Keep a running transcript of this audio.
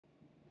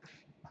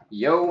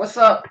Yo, what's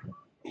up?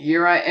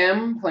 Here I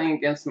am playing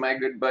against my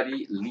good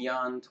buddy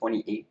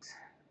Leon28. It's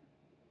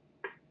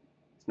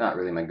not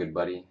really my good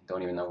buddy.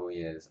 Don't even know who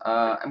he is.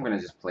 I'm gonna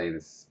just play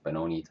this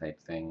Benoni type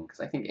thing because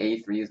I think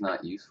A3 is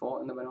not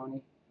useful in the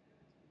Benoni.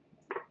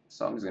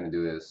 So I'm just gonna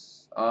do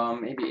this.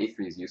 Maybe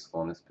A3 is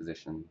useful in this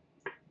position.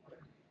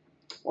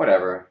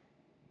 Whatever.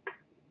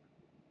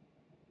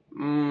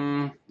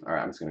 Alright,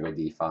 I'm just gonna go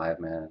D5,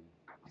 man.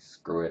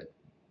 Screw it.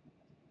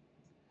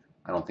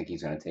 I don't think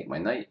he's gonna take my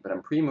knight, but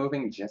I'm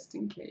pre-moving just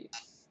in case.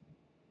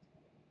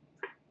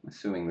 I'm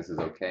assuming this is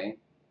okay.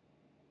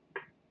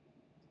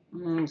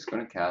 I'm just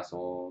gonna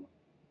castle.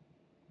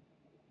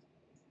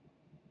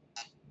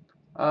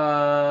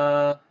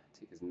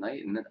 Take his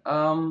knight and then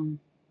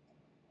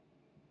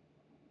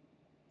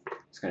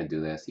just gonna do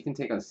this. He can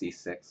take on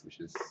C6, which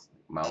is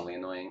mildly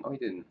annoying. Oh, he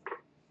didn't.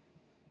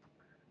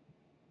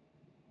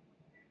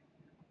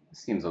 This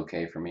seems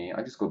okay for me.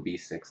 I just go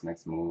B6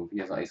 next move. He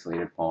has an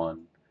isolated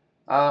pawn.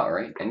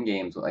 Alright,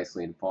 endgames with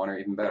isolated pawn are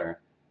even better.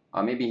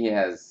 Maybe he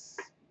has.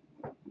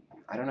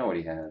 I don't know what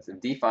he has.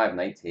 If D5,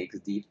 knight takes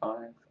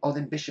D5. Oh,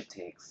 then bishop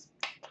takes.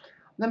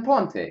 Then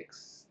pawn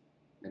takes.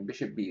 Then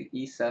bishop B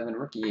E7,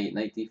 rook E8,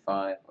 knight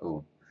D5.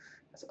 Oh,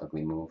 that's an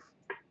ugly move.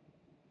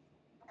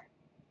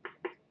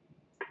 I'm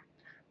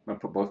gonna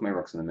put both my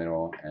rooks in the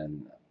middle,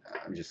 and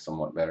I'm just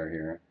somewhat better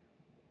here.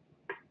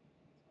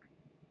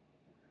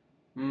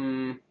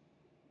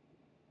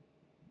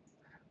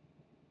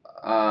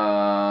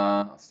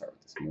 I'll start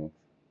with this move.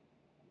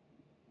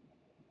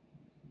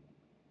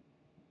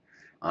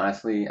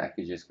 Honestly, I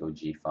could just go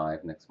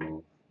G5 next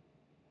move.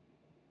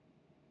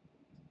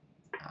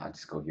 I'll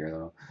just go here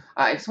though.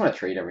 I just want to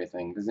trade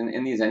everything because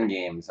in these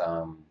endgames,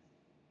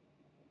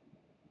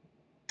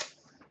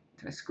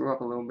 did I screw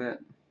up a little bit?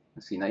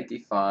 Let's see, knight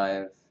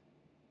D5.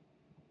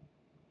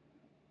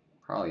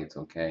 Probably it's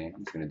okay.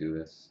 I'm just gonna do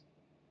this.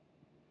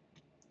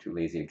 Too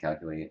lazy to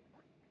calculate.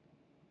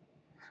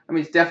 I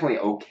mean, it's definitely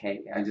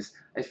okay.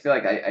 I feel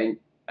like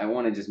I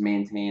want to just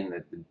maintain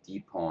the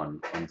D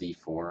pawn on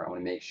D4. I want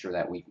to make sure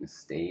that weakness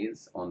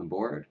stays on the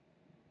board.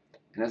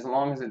 And as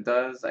long as it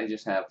does, I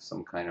just have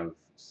some kind of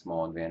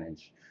small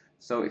advantage.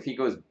 So if he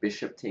goes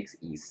bishop takes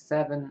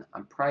E7,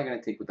 I'm probably going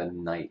to take with a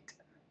knight.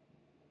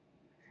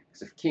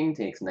 Because if king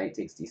takes, knight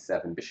takes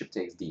D7, bishop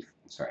takes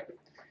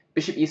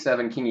bishop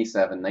E7, king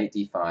E7, knight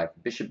D5,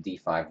 bishop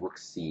D5, rook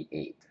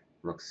C8.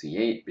 Rook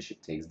C8,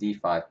 bishop takes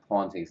D5,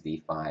 pawn takes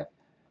D5.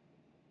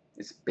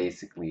 It's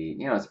basically,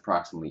 it's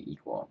approximately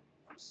equal.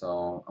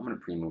 So I'm going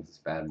to pre-move this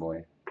bad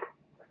boy.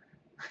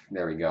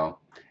 There we go.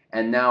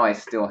 And now I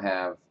still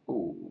have,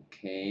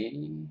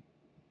 okay.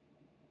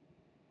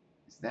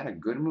 Is that a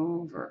good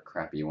move or a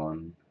crappy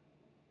one?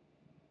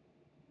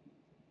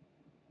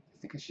 I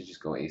think I should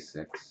just go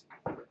A6.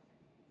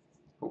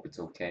 Hope it's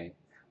okay.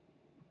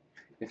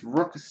 If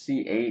rook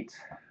C8,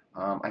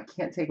 I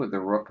can't take with the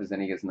rook because then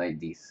he gets knight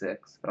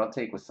D6, but I'll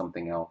take with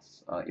something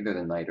else, either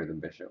the knight or the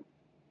bishop.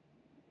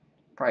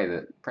 Probably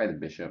the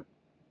bishop.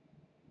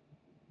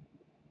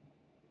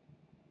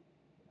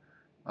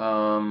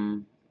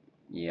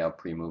 Yeah, I'll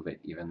pre-move it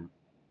even.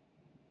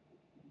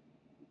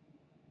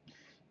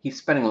 He's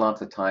spending lots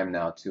of time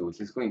now too,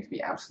 which is going to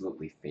be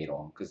absolutely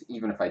fatal. Because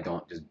even if I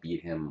don't just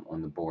beat him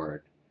on the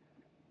board,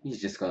 he's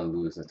just going to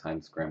lose the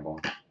time scramble.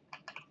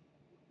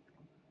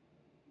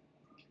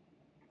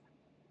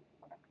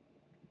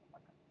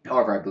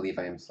 However, I believe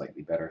I am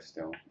slightly better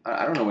still.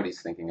 I don't know what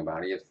he's thinking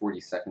about. He has 40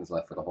 seconds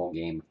left for the whole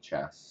game of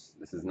chess.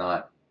 This is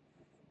not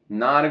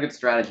a good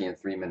strategy in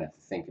 3 minutes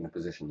to think in a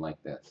position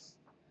like this.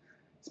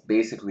 It's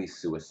basically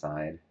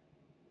suicide.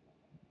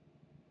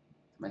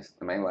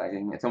 Am I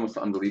lagging? It's almost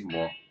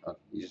unbelievable.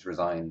 He just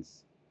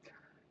resigns.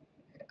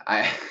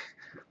 I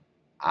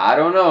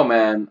don't know,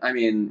 man. I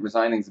mean,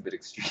 resigning's a bit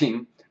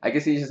extreme. I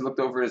guess he just looked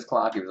over his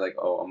clock. He was like,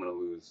 "Oh, I'm gonna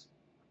lose."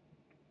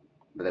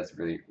 But that's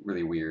really,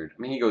 really weird. I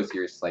mean, he goes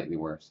here slightly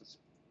worse. It's,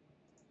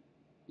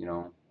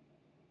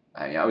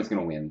 I was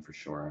gonna win for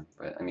sure.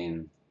 But I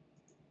mean,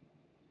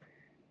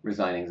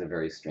 resigning is a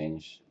very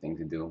strange thing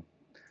to do.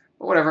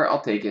 But whatever,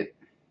 I'll take it.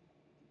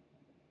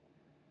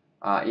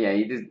 Yeah,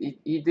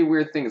 he did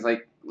weird things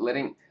like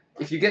letting.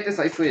 If you get this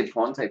isolated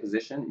pawn type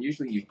position,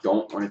 usually you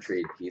don't want to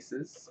trade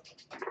pieces.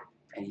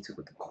 And he took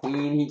with the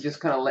queen. He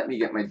just kind of let me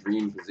get my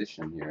dream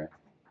position here.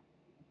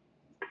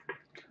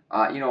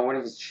 One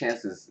of his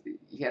chances,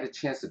 he had a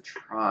chance to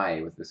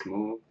try with this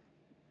move,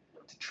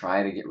 to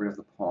try to get rid of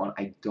the pawn.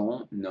 I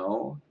don't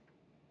know.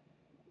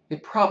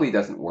 It probably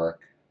doesn't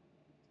work.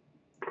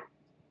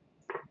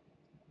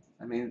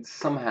 I mean,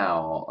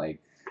 somehow, like,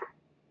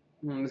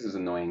 this is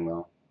annoying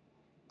though,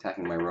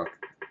 attacking my rook.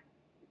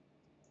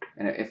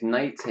 And if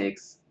knight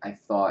takes, I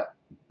thought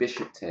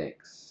bishop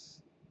takes.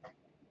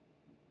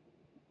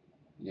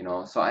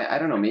 So I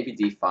don't know, maybe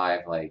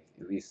d5, like,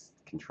 at least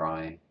can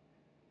try.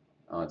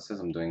 Oh, it says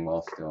I'm doing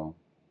well still.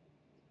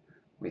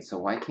 Wait, so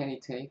why can't he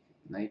take?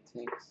 Knight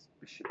takes,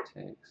 bishop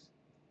takes.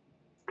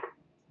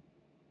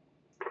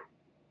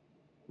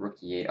 Rook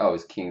e8. Oh,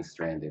 his king's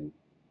stranded.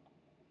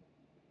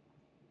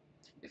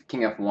 If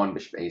king f1,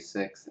 bishop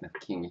a6, and if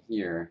king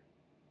here.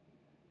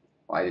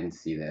 Well, I didn't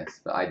see this.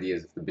 The idea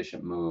is if the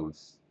bishop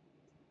moves,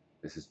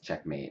 this is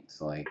checkmate.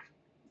 So, like,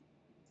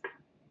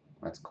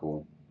 that's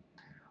cool.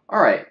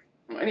 All right.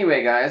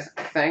 Anyway, guys,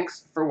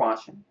 thanks for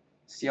watching.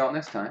 See y'all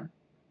next time.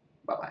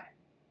 Bye-bye.